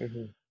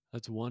 mm-hmm,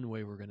 That's one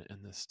way we're going to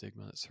end the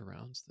stigma that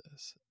surrounds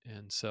this.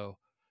 And so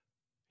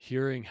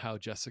hearing how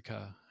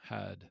Jessica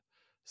had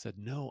said,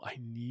 "No, I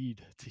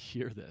need to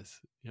hear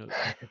this."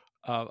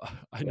 I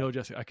Yeah. know,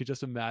 Jessica. I could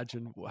just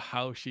imagine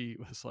how she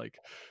was like,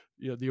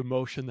 the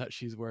emotion that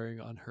she's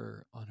wearing on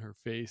her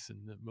face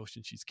and the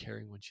emotion she's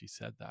carrying when she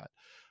said that.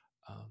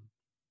 Um,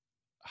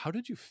 how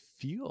did you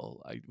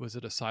feel? Was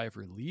it a sigh of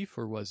relief,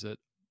 or was it,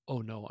 "Oh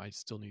no, I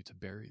still need to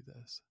bury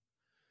this"?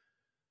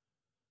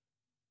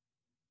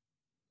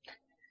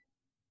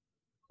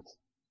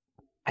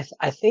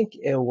 I think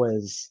it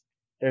was,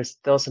 there's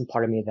still some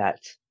part of me that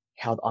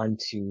held on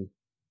to,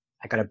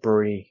 I gotta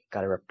bury,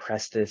 gotta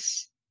repress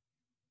this.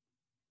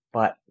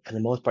 But for the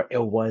most part,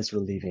 it was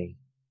relieving.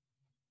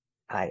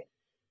 I,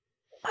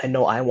 I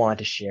know I wanted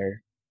to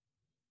share.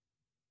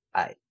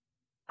 I,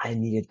 I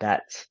needed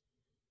that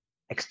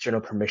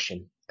external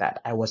permission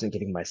that I wasn't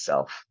giving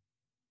myself.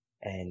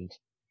 And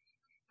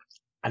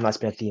I know that's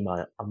been a theme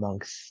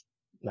amongst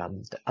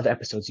the other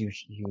episodes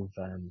you've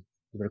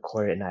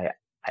recorded, and I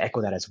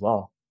echo that as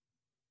well.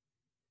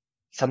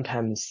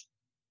 Sometimes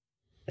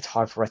it's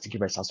hard for us to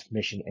give ourselves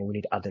permission, and we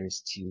need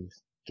others to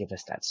give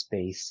us that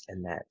space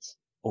and that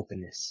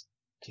openness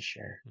to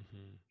share.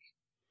 Mm-hmm.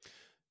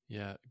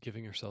 Yeah,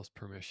 giving yourselves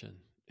permission.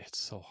 It's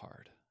so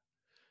hard.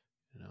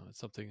 It's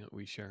something that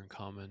we share in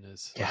common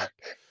is Yeah.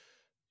 like,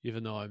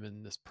 even though I'm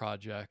in this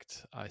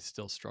project, I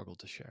still struggle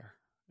to share.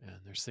 And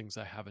there's things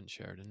I haven't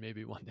shared, and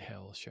maybe one day I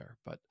will share,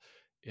 but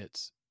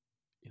it's,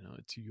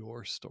 it's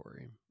your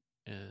story.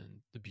 And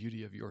the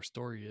beauty of your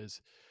story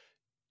is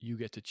you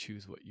get to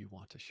choose what you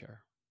want to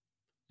share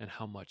and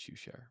how much you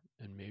share.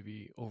 And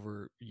maybe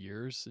over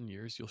years and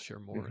years, you'll share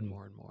more and Hmm.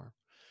 more and more,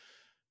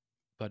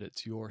 but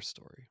it's your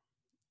story.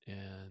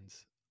 And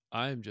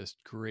I'm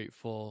just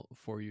grateful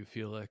for you,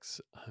 Felix.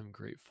 I'm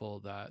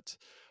grateful that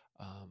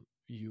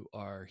you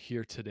are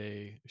here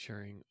today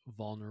sharing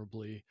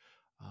vulnerably,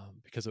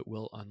 because it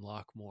will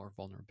unlock more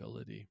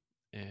vulnerability.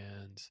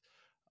 And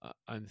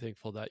I'm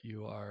thankful that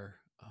you're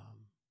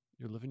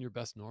living your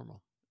best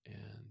normal,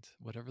 and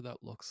whatever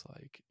that looks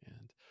like.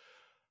 And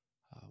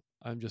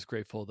I'm just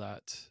grateful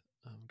that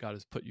God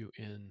has put you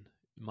in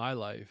my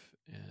life,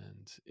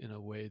 and in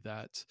a way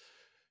that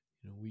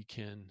we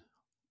can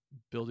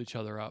build each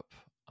other up,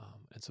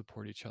 and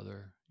support each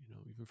other,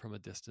 even from a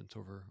distance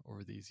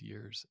over these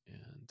years.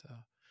 And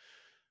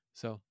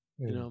so,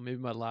 Mm. maybe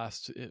my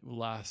last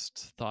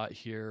thought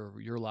here,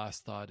 or your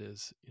last thought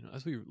is,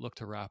 as we look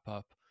to wrap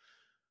up,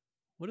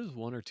 what is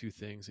one or two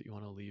things that you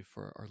want to leave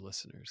for our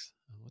listeners?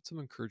 What's some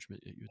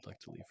encouragement that you'd like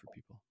to leave for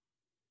people?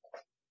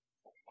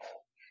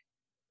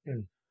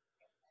 Mm.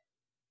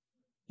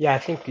 Yeah, I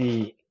think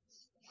the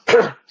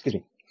excuse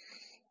me,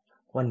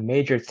 one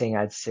major thing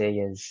I'd say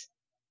is,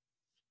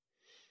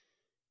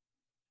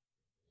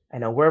 I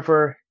know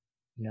wherever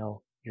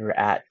you're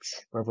at,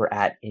 wherever we're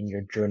at in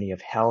your journey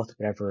of health,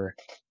 whatever,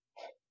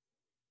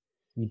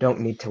 you don't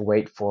need to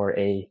wait for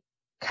a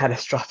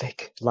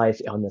catastrophic life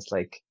illness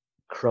like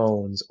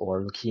Crohn's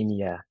or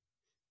leukemia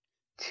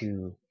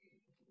to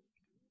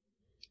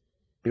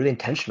be really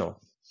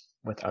intentional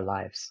with our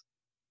lives.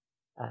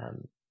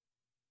 Um,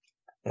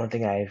 One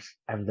thing I've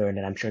learned,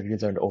 and I'm sure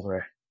you've learned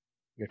over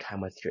your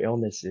time with your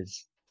illness,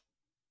 is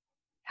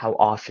how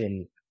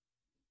often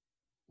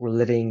we're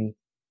living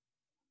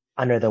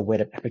under the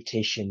weight of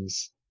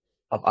expectations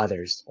of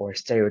others, or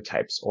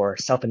stereotypes, or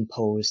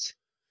self-imposed,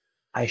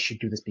 I should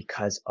do this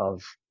because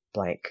of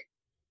blank.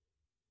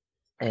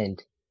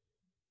 And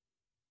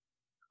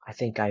I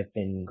think I've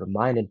been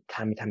reminded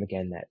time and time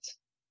again that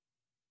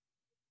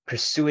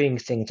pursuing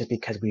things just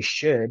because we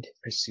should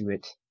pursue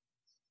it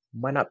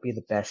might not be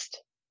the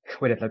best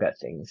way to look at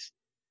things.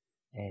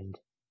 And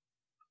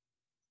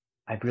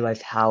I've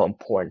realized how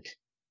important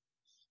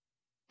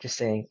just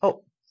saying,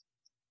 oh,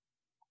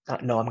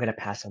 no, I'm going to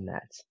pass on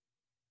that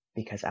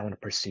because I want to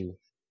pursue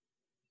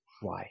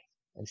Y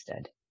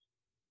instead.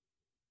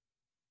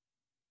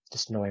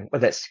 Just knowing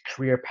whether it's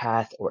career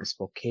path or it's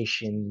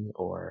vocation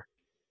or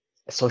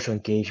a social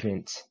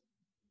engagement,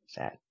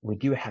 that we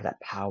do have that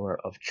power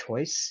of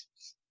choice,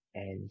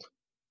 and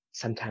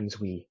sometimes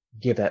we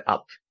give that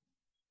up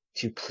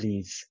to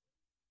please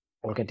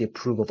or get the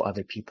approval of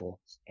other people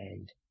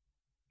and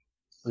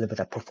live with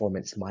that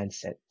performance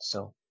mindset.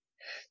 So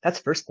that's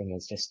the first thing,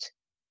 is just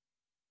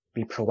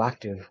be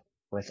proactive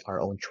with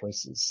our own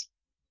choices.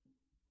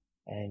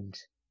 And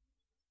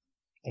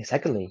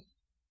secondly,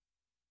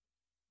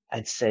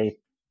 I'd say,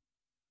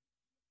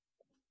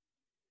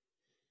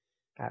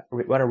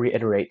 want to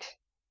reiterate,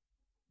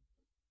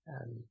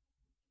 um,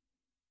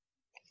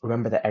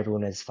 remember that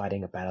everyone is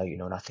fighting a battle you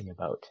know nothing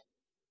about.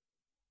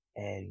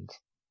 And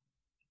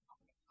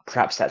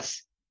perhaps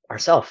that's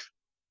ourselves.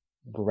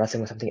 We're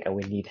wrestling with something and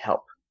we need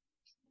help.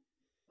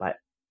 But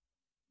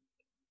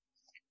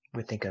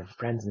we think of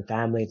friends and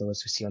family,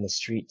 those we see on the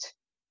street.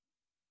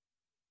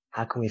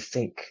 How can we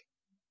think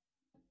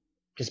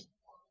just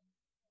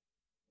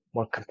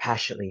more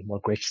compassionately,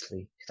 more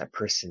graciously to that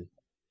person?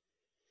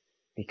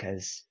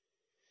 Because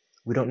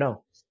we don't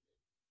know.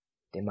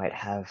 They might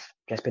have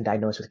just been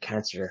diagnosed with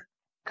cancer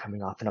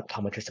coming off an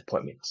optometrist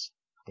appointment.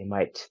 They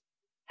might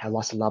have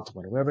lost a loved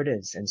one, wherever it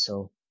is. And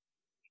so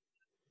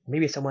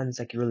maybe someone's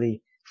like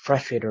really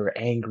frustrated or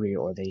angry,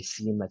 or they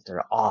seem like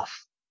they're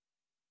off,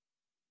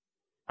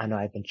 I know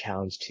I've been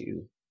challenged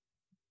to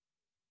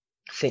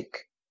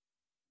think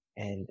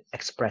and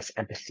express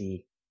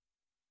empathy,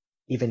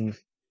 even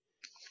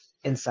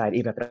inside,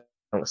 even if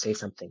I don't say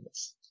something.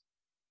 It's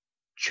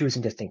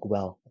choosing to think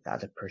well of the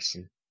other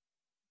person,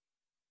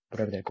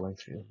 whatever they're going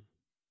through.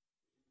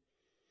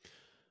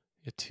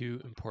 Yeah,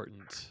 two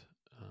important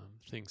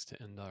things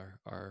to end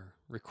our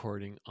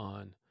recording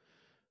on: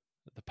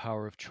 the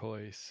power of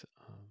choice,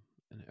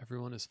 and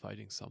everyone is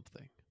fighting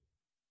something,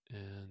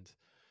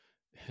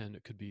 and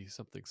it could be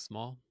something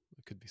small,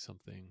 it could be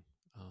something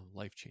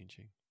life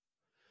changing.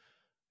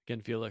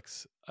 Again,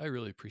 Felix, I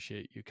really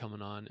appreciate you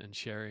coming on and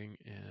sharing,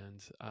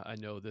 and I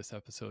know this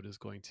episode is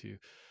going to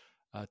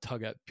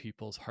tug at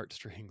people's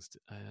heartstrings.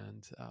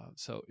 And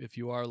so if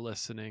you are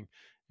listening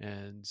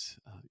and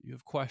you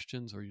have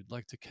questions, or you'd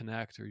like to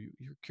connect, or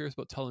you're curious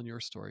about telling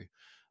your story,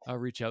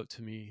 reach out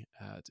to me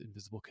at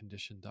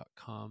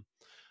invisiblecondition.com.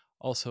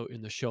 Also,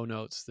 in the show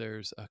notes,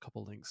 there's a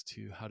couple links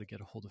to how to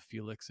get a hold of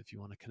Felix if you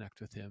want to connect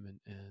with him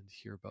and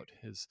hear about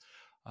his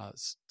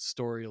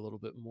story a little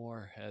bit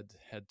more. Head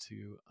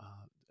to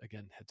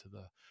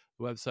the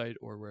website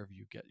or wherever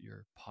you get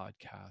your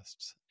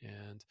podcasts.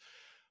 And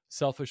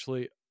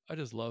selfishly, I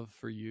just love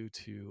for you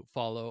to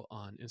follow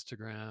on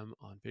Instagram,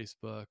 on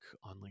Facebook,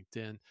 on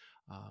LinkedIn.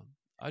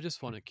 I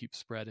just want to keep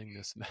spreading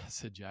this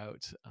message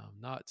out,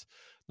 not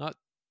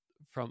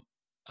from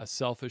a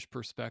selfish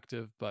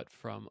perspective, but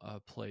from a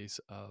place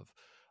of,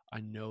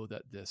 I know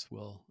that this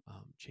will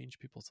change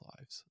people's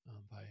lives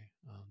by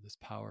this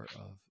power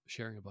of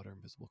sharing about our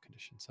invisible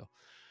condition. So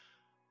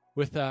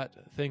with that,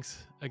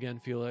 thanks again,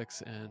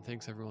 Felix, and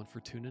thanks everyone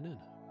for tuning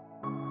in.